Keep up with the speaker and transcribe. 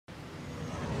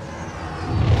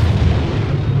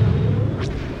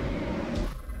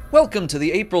Welcome to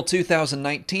the April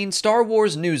 2019 Star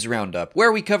Wars News Roundup,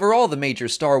 where we cover all the major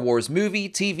Star Wars movie,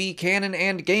 TV, canon,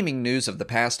 and gaming news of the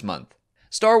past month.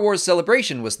 Star Wars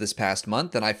Celebration was this past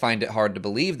month, and I find it hard to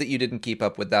believe that you didn't keep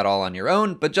up with that all on your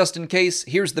own, but just in case,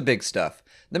 here's the big stuff.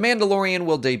 The Mandalorian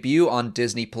will debut on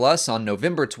Disney Plus on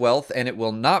November 12th, and it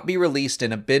will not be released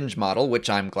in a binge model, which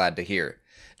I'm glad to hear.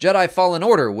 Jedi Fallen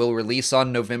Order will release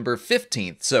on November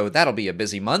 15th, so that'll be a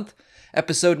busy month.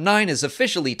 Episode 9 is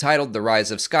officially titled The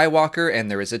Rise of Skywalker,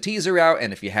 and there is a teaser out,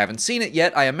 and if you haven't seen it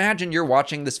yet, I imagine you're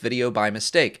watching this video by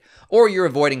mistake, or you're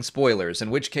avoiding spoilers,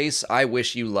 in which case, I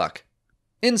wish you luck.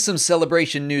 In some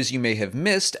Celebration news you may have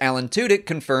missed, Alan Tudyk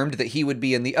confirmed that he would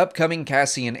be in the upcoming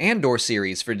Cassian Andor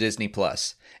series for Disney+.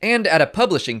 And at a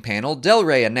publishing panel, Del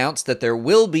Rey announced that there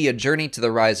will be a Journey to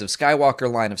the Rise of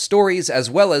Skywalker line of stories, as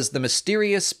well as the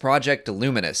mysterious Project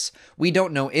Luminous. We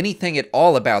don't know anything at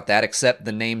all about that except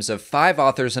the names of 5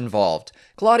 authors involved: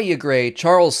 Claudia Gray,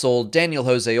 Charles Soule, Daniel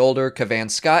Jose Older, Cavan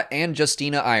Scott, and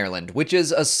Justina Ireland, which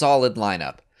is a solid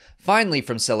lineup. Finally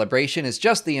from Celebration is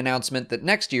just the announcement that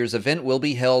next year's event will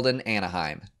be held in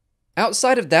Anaheim.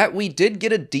 Outside of that, we did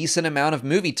get a decent amount of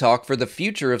movie talk for the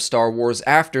future of Star Wars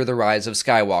after The Rise of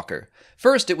Skywalker.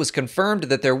 First, it was confirmed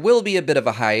that there will be a bit of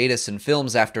a hiatus in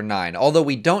films after 9, although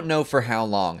we don't know for how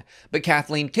long. But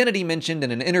Kathleen Kennedy mentioned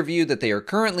in an interview that they are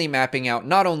currently mapping out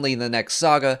not only the next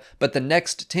saga, but the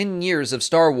next 10 years of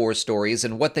Star Wars stories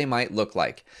and what they might look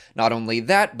like. Not only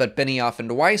that, but Benioff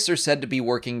and Weiss are said to be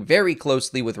working very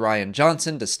closely with Rian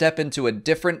Johnson to step into a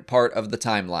different part of the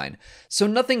timeline. So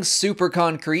nothing super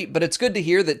concrete, but it's good to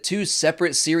hear that 2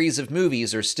 separate series of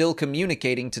movies are still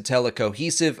communicating to tell a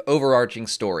cohesive, overarching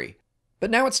story. But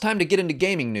now it's time to get into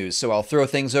gaming news, so I'll throw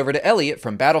things over to Elliot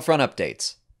from Battlefront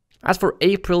Updates. As for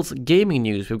April's gaming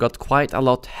news, we've got quite a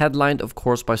lot, headlined of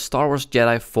course by Star Wars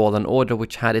Jedi Fallen Order,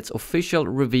 which had its official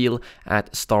reveal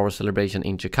at Star Wars Celebration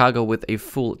in Chicago with a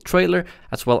full trailer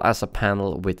as well as a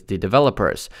panel with the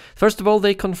developers. First of all,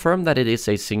 they confirmed that it is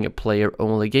a single-player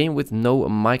only game with no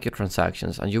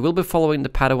microtransactions, and you will be following the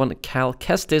Padawan Cal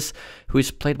Kestis, who is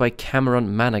played by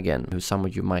Cameron Monaghan, who some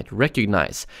of you might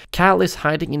recognize. Cal is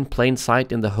hiding in plain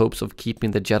sight in the hopes of keeping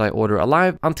the Jedi Order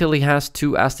alive until he has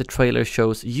to, as the trailer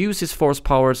shows, use his force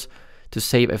powers to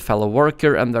save a fellow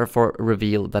worker and therefore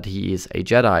reveal that he is a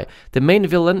Jedi. The main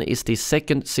villain is the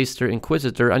second Sister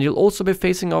Inquisitor, and you'll also be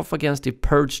facing off against the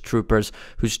Purge troopers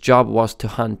whose job was to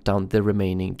hunt down the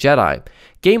remaining Jedi.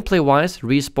 Gameplay-wise,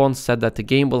 Respawn said that the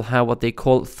game will have what they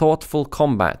call thoughtful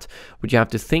combat, where you have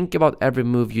to think about every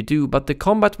move you do, but the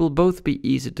combat will both be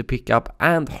easy to pick up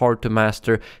and hard to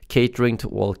master, catering to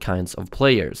all kinds of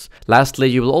players. Lastly,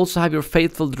 you will also have your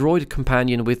faithful droid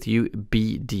companion with you,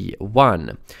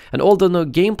 BD-1. And although no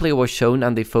gameplay was shown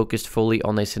and they focused fully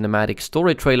on a cinematic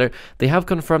story trailer, they have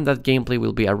confirmed that gameplay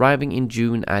will be arriving in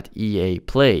June at EA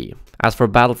Play. As for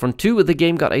Battlefront 2, the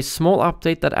game got a small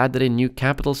update that added a new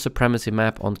capital supremacy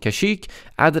map on Kashyyyk,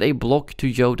 added a block to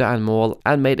Yoda and Maul,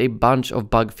 and made a bunch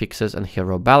of bug fixes and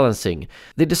hero balancing.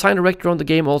 The design director on the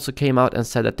game also came out and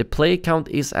said that the play count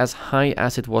is as high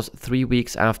as it was 3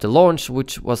 weeks after launch,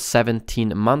 which was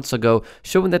 17 months ago,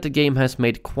 showing that the game has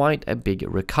made quite a big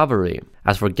recovery.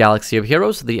 As for Galaxy of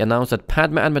Heroes, they announced that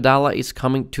Padme Amidala is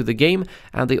coming to the game,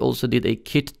 and they also did a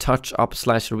kit touch-up /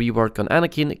 rework on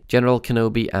Anakin, General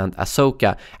Kenobi, and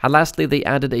Ahsoka. And lastly, they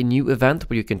added a new event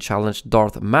where you can challenge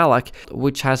Darth Malak,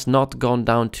 which has not gone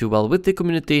down too well with the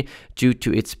community due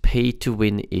to its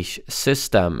pay-to-win-ish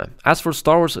system. As for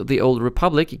Star Wars The Old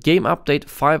Republic, game update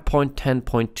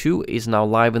 5.10.2 is now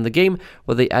live in the game,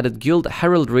 where they added Guild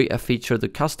Heraldry, a feature to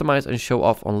customize and show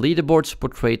off on leaderboards,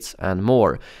 portraits, and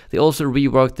more. They also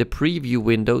reworked the preview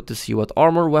window to see what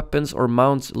armor, weapons, or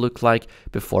mounts look like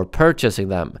before purchasing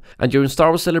them. And during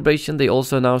Star Wars Celebration, they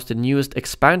also announced the newest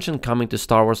expansion coming to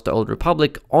Star Wars The Old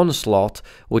Republic, Onslaught,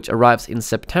 which arrives in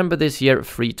September this year,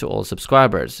 free to all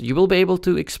subscribers. You will be able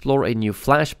to explore a new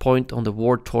flashpoint on the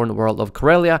war-torn world of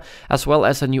Corellia, as well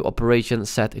as a new operation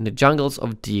set in the jungles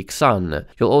of Deek-Sun.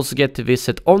 You'll also get to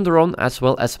visit Onderon, as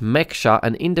well as Meksha,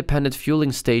 an independent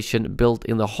fueling station built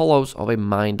in the hollows of a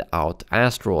mined-out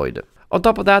asteroid. On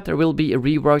top of that, there will be a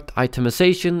reworked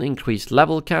itemization, increased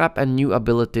level cap, and new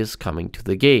abilities coming to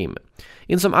the game.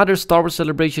 In some other Star Wars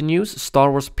Celebration news,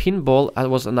 Star Wars Pinball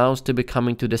was announced to be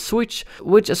coming to the Switch,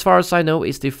 which as far as I know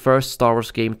is the first Star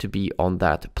Wars game to be on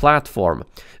that platform.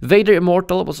 Vader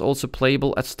Immortal was also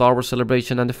playable at Star Wars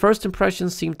Celebration, and the first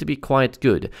impressions seemed to be quite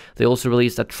good. They also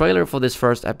released a trailer for this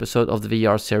first episode of the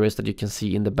VR series that you can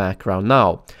see in the background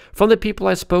now. From the people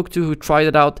I spoke to who tried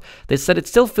it out, they said it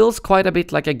still feels quite a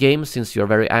bit like a game since you're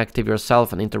very active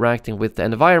yourself and interacting with the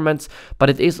environments, but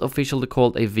it is officially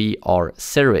called a VR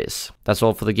series. games. That's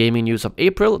all for the gaming news of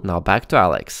April. Now back to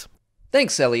Alex.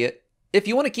 Thanks, Elliot. If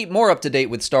you want to keep more up to date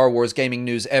with Star Wars gaming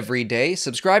news every day,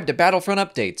 subscribe to Battlefront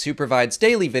Updates, who provides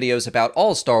daily videos about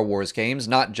all Star Wars games,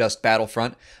 not just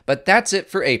Battlefront. But that's it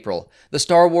for April. The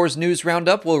Star Wars News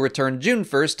Roundup will return June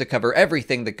 1st to cover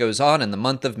everything that goes on in the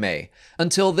month of May.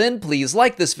 Until then, please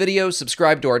like this video,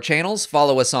 subscribe to our channels,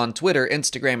 follow us on Twitter,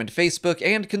 Instagram, and Facebook,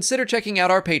 and consider checking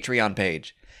out our Patreon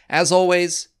page. As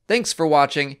always, thanks for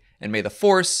watching, and may the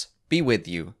Force be with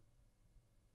you.